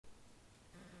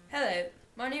Hello,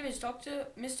 my name is Dr.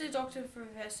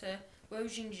 Professor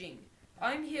Wuo Jing Jing.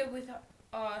 I'm here with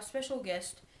our special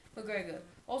guest, McGregor,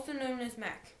 also known as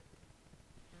Mac.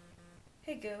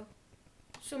 Hey, Go.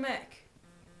 So, Mac,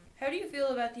 how do you feel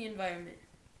about the environment?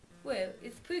 Well,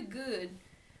 it's pretty good,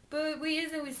 but we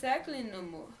isn't recycling no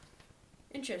more.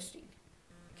 Interesting.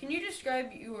 Can you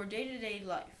describe your day-to-day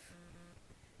life?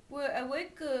 Well, I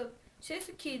wake up, chase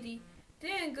a kitty,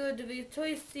 then go to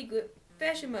Victoria's Secret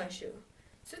fashion show.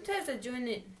 Sometimes I join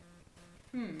in.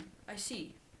 I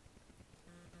see.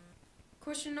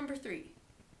 Question number 3.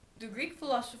 The Greek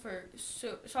philosopher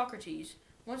Socrates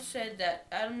once said that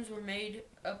atoms were made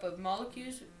up of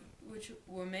molecules which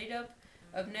were made up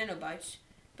of nanobytes,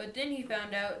 but then he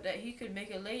found out that he could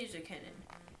make a laser cannon.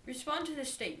 Respond to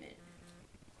this statement.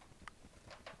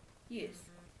 Yes.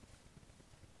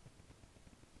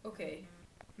 Okay.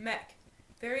 Mac,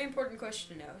 very important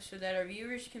question now so that our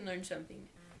viewers can learn something.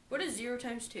 What is 0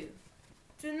 times 2?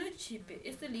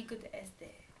 It's the legal to ask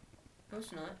that. No,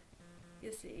 it's not.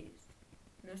 Yes, it is.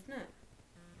 No, it's not.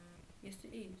 Yes,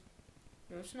 it is.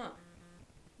 No, it's not.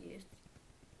 Yes.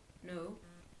 No.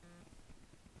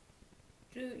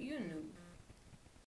 Do you know?